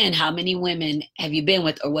ask a man, how many women have you been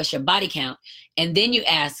with, or what's your body count? And then you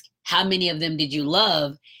ask, how many of them did you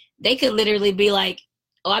love? They could literally be like,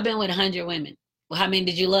 oh, I've been with 100 women. Well, how many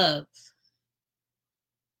did you love?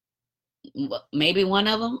 Maybe one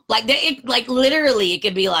of them. Like like literally, it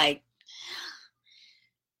could be like,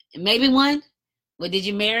 maybe one. Well, did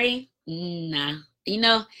you marry? Nah.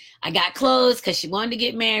 I got clothes because she wanted to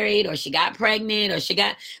get married, or she got pregnant, or she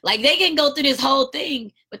got, like, they can go through this whole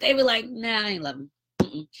thing, but they were like, nah, I ain't love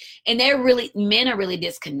them. And men are really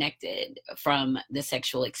disconnected from the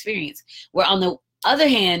sexual experience. Where on the other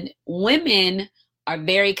hand, women are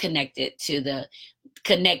very connected to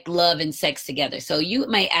connect love and sex together. So you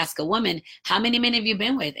may ask a woman, how many men have you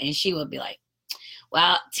been with? And she will be like,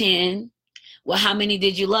 well, 10. Well, how many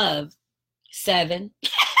did you love? 7.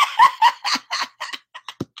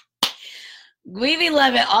 We be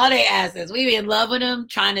loving all their asses. We be in love with them,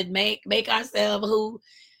 trying to make ourselves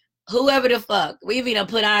whoever the fuck. We be done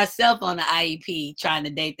put ourselves on the IEP trying to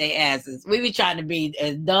date their asses. We be trying to be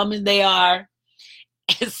as dumb as they are,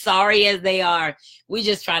 as sorry as they are. We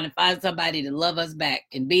just trying to find somebody to love us back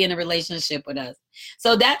and be in a relationship with us.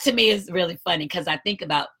 So that to me is really funny, because I think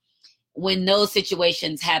about when those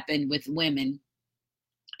situations happen with women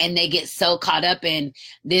and they get so caught up in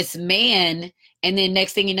this man, and then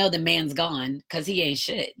next thing you know, the man's gone because he ain't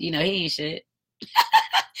shit. He ain't shit.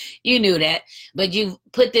 You knew that, but you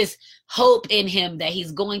put this hope in him that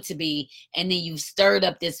he's going to be, and then you've stirred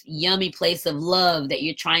up this yummy place of love that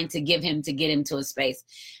you're trying to give him to get him to a space.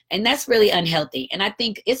 And that's really unhealthy. And I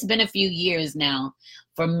think it's been a few years now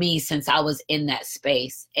for me since I was in that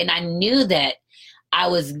space. And I knew that I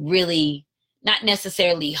was really not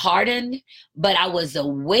necessarily hardened, but I was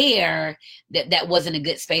aware that that wasn't a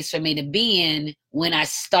good space for me to be in when I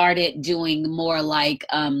started doing more like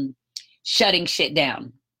shutting shit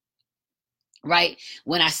down, right?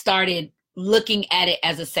 When I started looking at it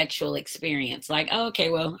as a sexual experience, like, oh,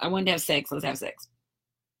 okay, well, I wanted to have sex, let's have sex.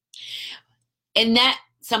 And that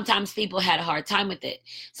sometimes people had a hard time with it.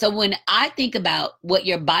 So when I think about what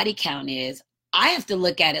your body count is, I have to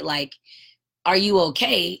look at it like, are you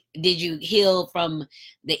okay? Did you heal from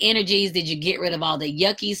the energies? Did you get rid of all the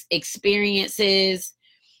yucky experiences?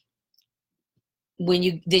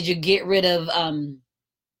 Did you get rid of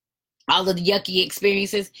all of the yucky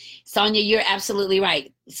experiences? Sonia, you're absolutely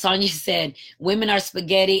right. Sonia said, women are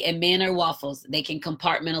spaghetti and men are waffles. They can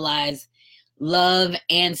compartmentalize love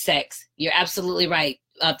and sex. You're absolutely right.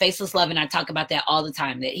 Faceless Love and I talk about that all the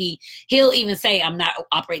time, that he'll even say, I'm not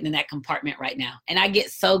operating in that compartment right now. And I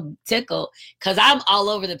get so tickled because I'm all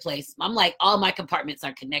over the place. I'm like, all my compartments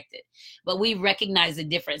are connected, but we recognize the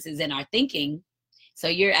differences in our thinking. So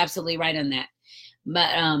you're absolutely right on that.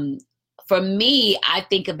 But for me, I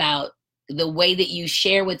think about the way that you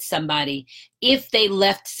share with somebody, if they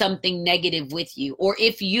left something negative with you, or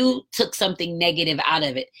if you took something negative out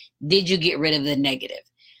of it, did you get rid of the negative?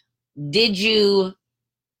 Did you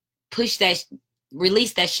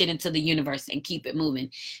release that shit into the universe and keep it moving?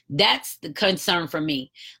 That's the concern for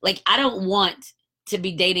me. Like, I don't want to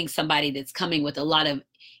be dating somebody that's coming with a lot of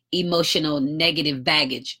emotional negative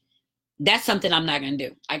baggage. That's something I'm not going to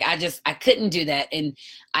do. I couldn't do that. And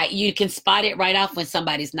you can spot it right off when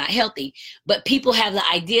somebody's not healthy, but people have the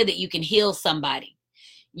idea that you can heal somebody.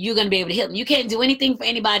 You're going to be able to heal them. You can't do anything for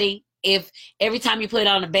anybody if every time you put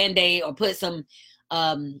on a Band-Aid or put some,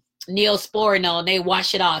 Neosporin on, they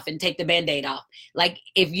wash it off and take the Band-Aid off. Like,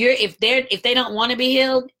 if they don't want to be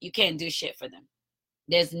healed, you can't do shit for them.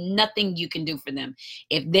 There's nothing you can do for them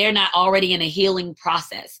if they're not already in a healing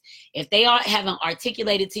process. If they haven't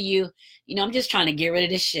articulated to you, I'm just trying to get rid of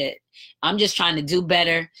this shit. I'm just trying to do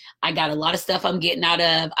better. I got a lot of stuff I'm getting out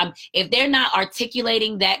of. If they're not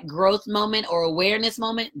articulating that growth moment or awareness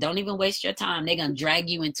moment, don't even waste your time. They're going to drag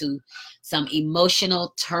you into some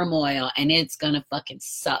emotional turmoil, and it's going to fucking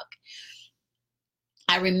suck.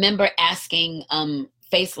 I remember asking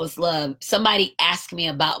Faceless Love, somebody asked me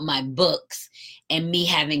about my books and me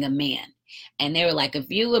having a man. And they were like,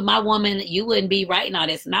 if you were my woman, you wouldn't be writing all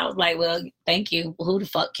this. And I was like, well, thank you. Who the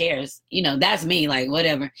fuck cares? That's me, like,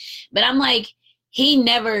 whatever. But I'm like, he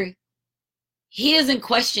doesn't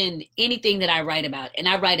question anything that I write about. And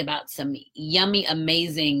I write about some yummy,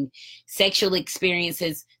 amazing sexual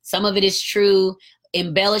experiences. Some of it is true,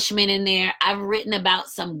 embellishment in there. I've written about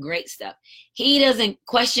some great stuff. He doesn't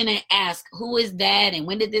question and ask, who is that? And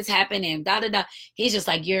when did this happen? And da, da, da. He's just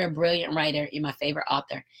like, you're a brilliant writer. You're my favorite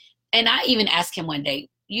author. And I even asked him one day,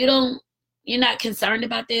 you're not concerned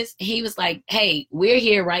about this? He was like, hey, we're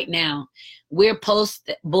here right now. We're post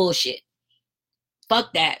bullshit.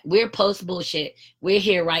 Fuck that. We're post bullshit. We're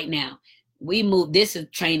here right now. We move.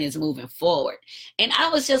 Train is moving forward. And I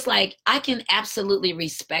was just like, I can absolutely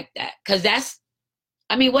respect that. Cause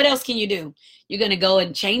what else can you do? You're going to go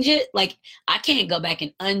and change it? Like, I can't go back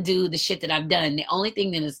and undo the shit that I've done. The only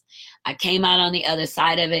thing that is, I came out on the other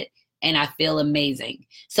side of it and I feel amazing.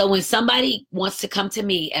 So when somebody wants to come to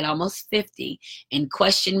me at almost 50 and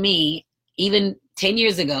question me, even 10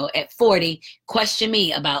 years ago at 40, question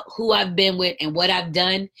me about who I've been with and what I've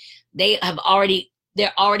done, they're already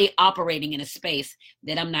operating in a space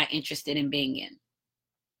that I'm not interested in being in.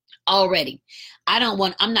 Already.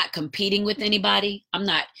 I'm not competing with anybody. I'm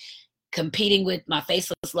not competing with my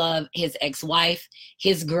faceless love, his ex-wife,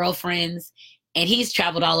 his girlfriends, and he's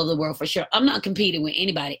traveled all over the world for sure. I'm not competing with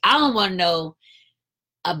anybody. I don't want to know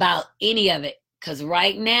about any of it, because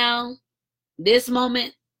right now, this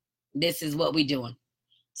moment, this is what we're doing.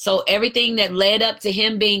 So everything that led up to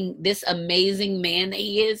him being this amazing man that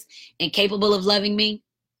he is and capable of loving me,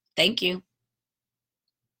 thank you.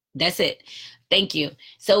 That's it. Thank you.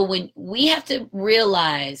 So when we have to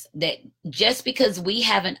realize that just because we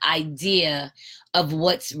have an idea of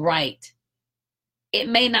what's right, it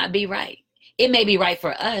may not be right. It may be right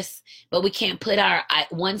for us, but we can't put our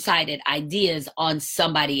one-sided ideas on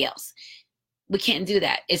somebody else. We can't do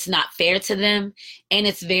that. It's not fair to them, and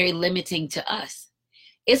it's very limiting to us.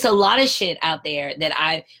 It's a lot of shit out there that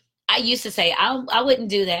I used to say, I wouldn't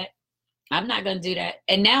do that. I'm not going to do that.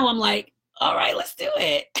 And now I'm like, all right, let's do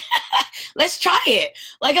it. Let's try it.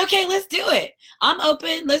 Like, okay, let's do it. I'm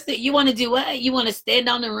open. Let's do it. You want to do what? You want to stand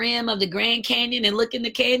on the rim of the Grand Canyon and look in the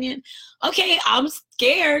canyon? Okay, I'm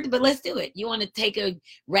scared, but let's do it. You want to take a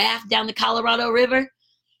raft down the Colorado River?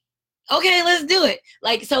 Okay, let's do it.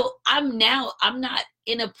 Like, so I'm not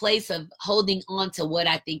in a place of holding on to what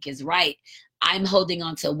I think is right. I'm holding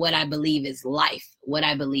on to what I believe is life, what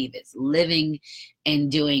I believe is living and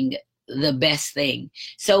doing the best thing.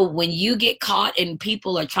 So when you get caught and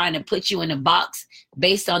people are trying to put you in a box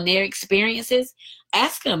based on their experiences,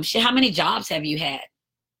 ask them, shit, how many jobs have you had?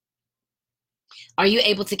 Are you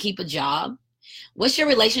able to keep a job? What's your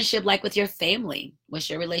relationship like with your family? What's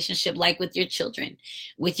your relationship like with your children,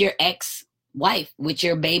 with your ex-wife, with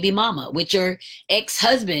your baby mama, with your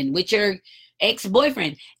ex-husband, with your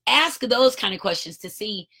ex-boyfriend? Ask those kind of questions to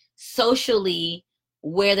see socially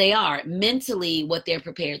where they are, mentally what they're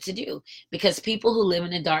prepared to do. Because people who live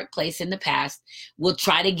in a dark place in the past will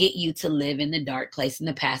try to get you to live in the dark place in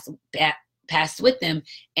the past with them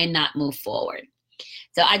and not move forward.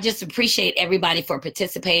 So I just appreciate everybody for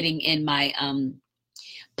participating in my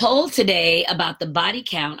poll today about the body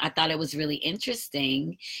count. I thought it was really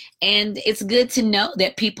interesting. And it's good to know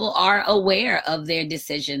that people are aware of their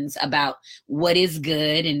decisions about what is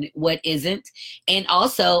good and what isn't. And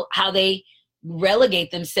also how they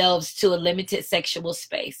relegate themselves to a limited sexual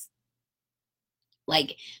space.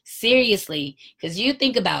 Like, seriously, because you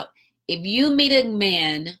think about, if you meet a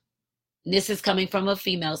man, this is coming from a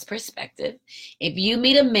female's perspective, if you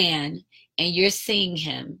meet a man and you're seeing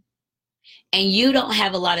him and you don't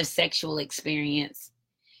have a lot of sexual experience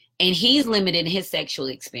and he's limited in his sexual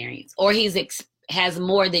experience, or has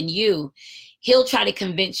more than you, he'll try to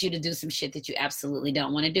convince you to do some shit that you absolutely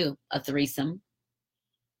don't want to do. A threesome,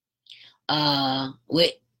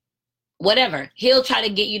 with whatever. He'll try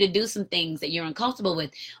to get you to do some things that you're uncomfortable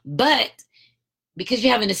with. But because you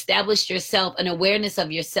haven't established yourself, an awareness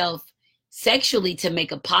of yourself sexually to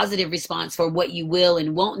make a positive response for what you will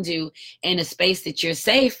and won't do in a space that you're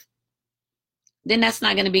safe, then that's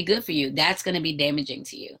not going to be good for you. That's going to be damaging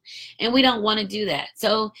to you. And we don't want to do that.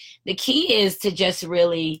 So the key is to just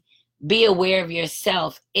really be aware of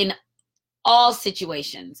yourself in all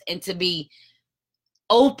situations and to be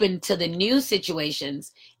open to the new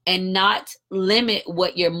situations and not limit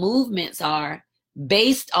what your movements are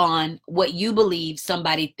based on what you believe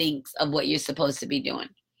somebody thinks of what you're supposed to be doing.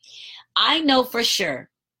 I know for sure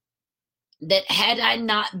that had I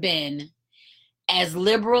not been as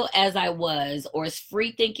liberal as I was, or as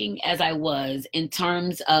free thinking as I was in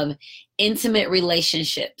terms of intimate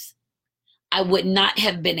relationships, I would not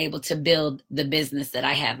have been able to build the business that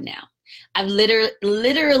I have now. I've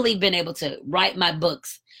literally been able to write my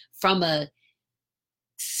books from a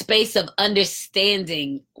space of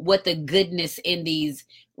understanding what the goodness in these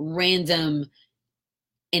random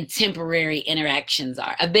and temporary interactions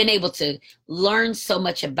are. I've been able to learn so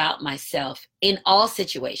much about myself in all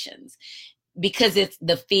situations. because it's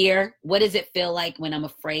the fear. What does it feel like when I'm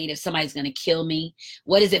afraid if somebody's going to kill me?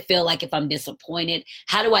 What does it feel like if I'm disappointed?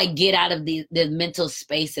 How do I get out of the mental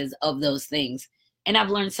spaces of those things? And I've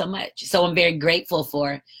learned so much. So I'm very grateful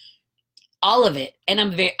for all of it. And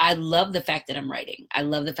I love the fact that I'm writing. I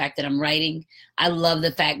love the fact that I'm writing. I love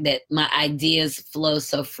the fact that my ideas flow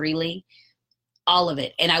so freely, all of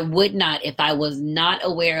it. And I would not, if I was not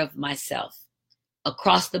aware of myself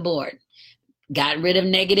across the board, got rid of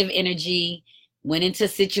negative energy, went into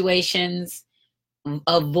situations,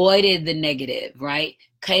 avoided the negative, right?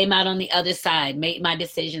 Came out on the other side, made my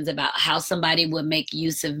decisions about how somebody would make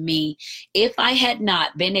use of me. If I had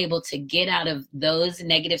not been able to get out of those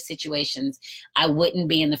negative situations, I wouldn't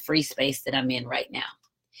be in the free space that I'm in right now.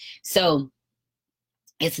 So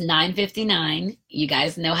it's 9:59. You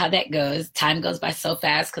guys know how that goes. Time goes by so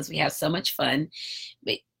fast because we have so much fun.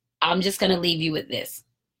 But I'm just going to leave you with this.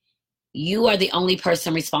 You are the only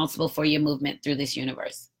person responsible for your movement through this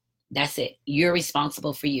universe. That's it. You're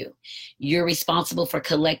responsible for you. You're responsible for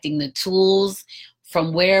collecting the tools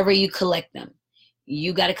from wherever you collect them.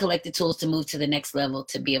 You got to collect the tools to move to the next level,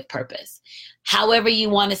 to be of purpose. However you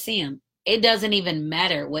want to see them. It doesn't even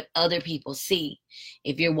matter what other people see.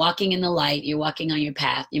 If you're walking in the light, you're walking on your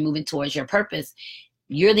path, you're moving towards your purpose,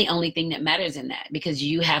 you're the only thing that matters in that, because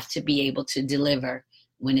you have to be able to deliver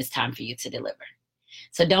when it's time for you to deliver.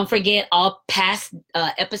 So don't forget, all past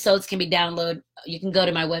episodes can be downloaded. You can go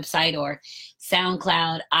to my website or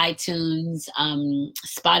SoundCloud, iTunes,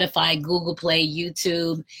 Spotify, Google Play,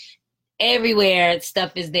 YouTube, everywhere.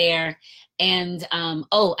 Stuff is there. And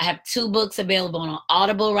I have 2 books available on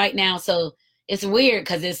Audible right now. So it's weird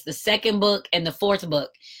because it's the 2nd book and the 4th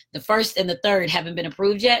book. The 1st and the 3rd haven't been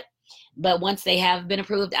approved yet. But once they have been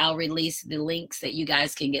approved, I'll release the links that you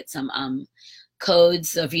guys can get some codes.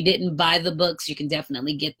 So if you didn't buy the books, you can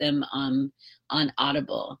definitely get them on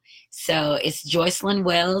Audible. So it's Joycelyn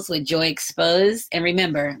Wells with Joy Exposed. And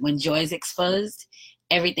remember, when joy is exposed,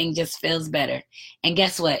 everything just feels better. And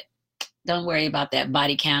guess what? Don't worry about that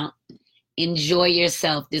body count. Enjoy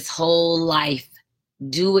yourself this whole life.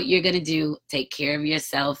 Do what you're going to do. Take care of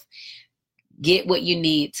yourself. Get what you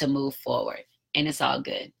need to move forward. And it's all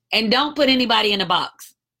good. And don't put anybody in a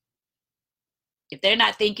box. If they're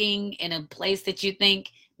not thinking in a place that you think,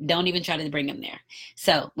 don't even try to bring them there.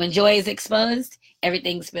 So when joy is exposed,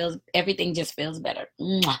 everything just feels better.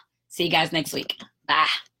 Mwah. See you guys next week. Bye.